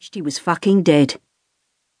He was fucking dead.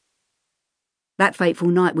 That fateful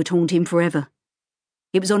night would haunt him forever.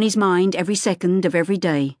 It was on his mind every second of every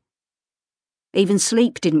day. Even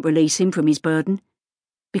sleep didn't release him from his burden,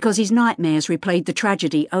 because his nightmares replayed the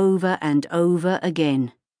tragedy over and over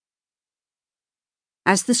again.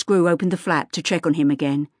 As the screw opened the flap to check on him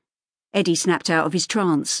again, Eddie snapped out of his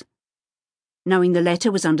trance. Knowing the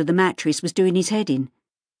letter was under the mattress was doing his head in.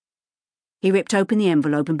 He ripped open the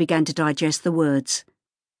envelope and began to digest the words.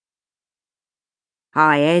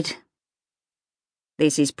 Hi, Ed.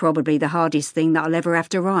 This is probably the hardest thing that I'll ever have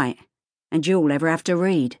to write, and you'll ever have to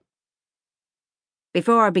read.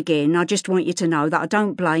 Before I begin, I just want you to know that I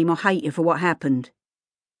don't blame or hate you for what happened.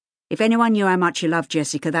 If anyone knew how much you loved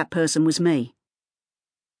Jessica, that person was me.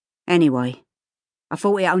 Anyway, I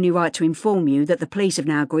thought it only right to inform you that the police have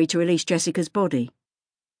now agreed to release Jessica's body.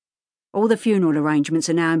 All the funeral arrangements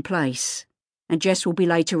are now in place, and Jess will be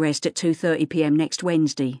laid to rest at 2:30 p.m. next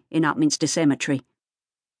Wednesday in Upminster Cemetery.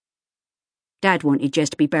 Dad wanted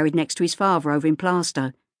Jess to be buried next to his father over in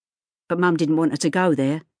Plaistow, but Mum didn't want her to go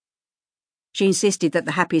there. She insisted that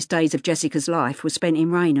the happiest days of Jessica's life were spent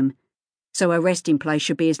in Rainham, so her resting place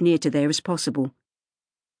should be as near to there as possible.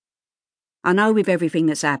 I know with everything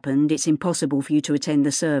that's happened, it's impossible for you to attend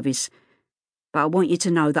the service, but I want you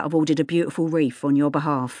to know that I've ordered a beautiful wreath on your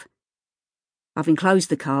behalf. I've enclosed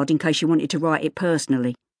the card in case you wanted to write it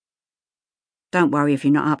personally. Don't worry if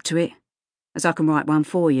you're not up to it, as I can write one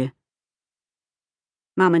for you.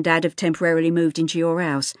 Mum and Dad have temporarily moved into your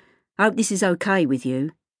house. I hope this is okay with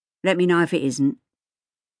you. Let me know if it isn't.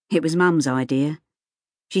 It was Mum's idea.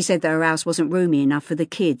 She said that her house wasn't roomy enough for the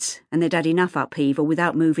kids and they'd had enough upheaval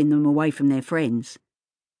without moving them away from their friends.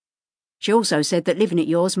 She also said that living at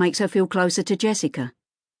yours makes her feel closer to Jessica.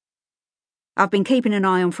 I've been keeping an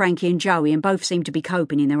eye on Frankie and Joey and both seem to be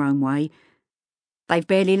coping in their own way. They've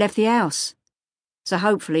barely left the house, so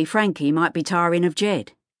hopefully Frankie might be tiring of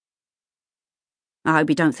Jed. I hope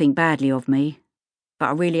you don't think badly of me, but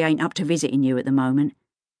I really ain't up to visiting you at the moment.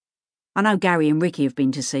 I know Gary and Ricky have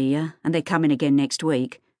been to see you, and they're coming again next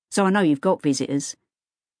week, so I know you've got visitors.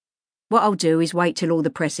 What I'll do is wait till all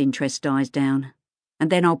the press interest dies down,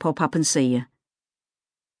 and then I'll pop up and see you.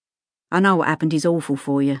 I know what happened is awful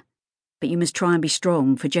for you, but you must try and be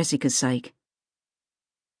strong for Jessica's sake.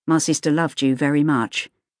 My sister loved you very much,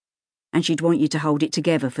 and she'd want you to hold it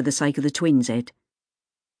together for the sake of the twins, Ed.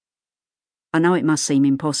 I know it must seem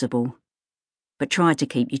impossible, but try to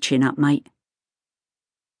keep your chin up, mate.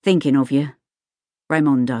 Thinking of you,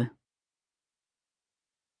 Raimondo.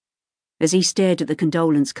 As he stared at the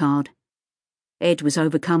condolence card, Ed was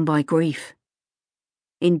overcome by grief.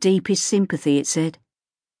 In deepest sympathy, it said.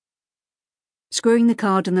 Screwing the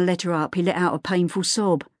card and the letter up, he let out a painful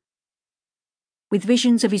sob. With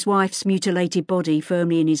visions of his wife's mutilated body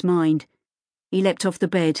firmly in his mind, he leapt off the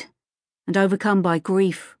bed and, overcome by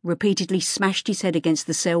grief, repeatedly smashed his head against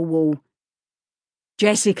the cell wall.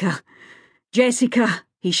 "Jessica! Jessica!"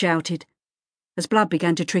 he shouted, as blood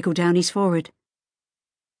began to trickle down his forehead.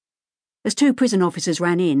 As two prison officers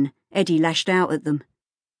ran in, Eddie lashed out at them.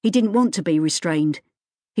 He didn't want to be restrained.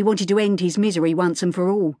 He wanted to end his misery once and for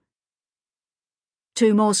all.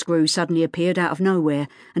 Two more screws suddenly appeared out of nowhere,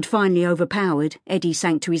 and finally overpowered, Eddie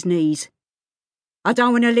sank to his knees. "I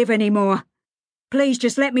don't want to live anymore. Please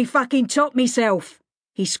just let me fucking top myself,"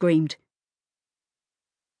 he screamed.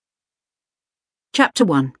 Chapter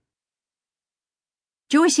 1.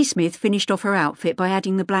 Joycey Smith finished off her outfit by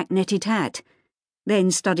adding the black netted hat,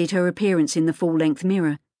 then studied her appearance in the full-length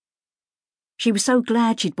mirror. She was so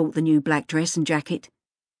glad she'd bought the new black dress and jacket.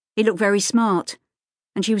 It looked very smart,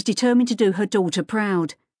 and she was determined to do her daughter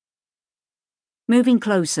proud. Moving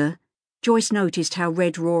closer, Joyce noticed how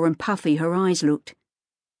red, raw and puffy her eyes looked.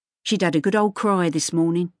 She'd had a good old cry this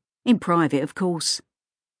morning, in private, of course.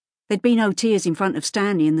 There'd been no tears in front of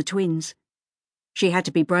Stanley and the twins. She had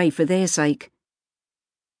to be brave for their sake.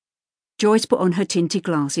 Joyce put on her tinted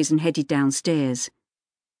glasses and headed downstairs.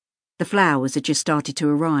 The flowers had just started to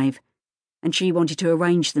arrive, and she wanted to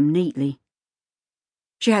arrange them neatly.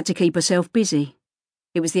 She had to keep herself busy.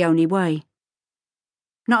 It was the only way.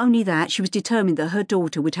 Not only that, she was determined that her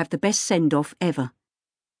daughter would have the best send-off ever.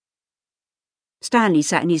 Stanley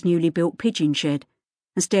sat in his newly built pigeon shed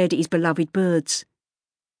and stared at his beloved birds.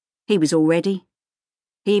 He was all ready.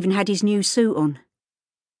 He even had his new suit on,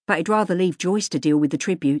 but he'd rather leave Joyce to deal with the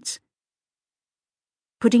tributes.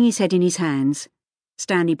 Putting his head in his hands,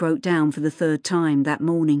 Stanley broke down for the third time that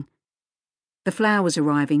morning. The flowers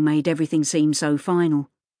arriving made everything seem so final.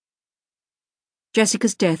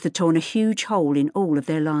 Jessica's death had torn a huge hole in all of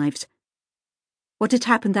their lives. What had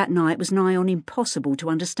happened that night was nigh on impossible to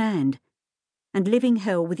understand. and living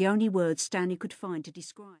hell were the only words Stanley could find to describe.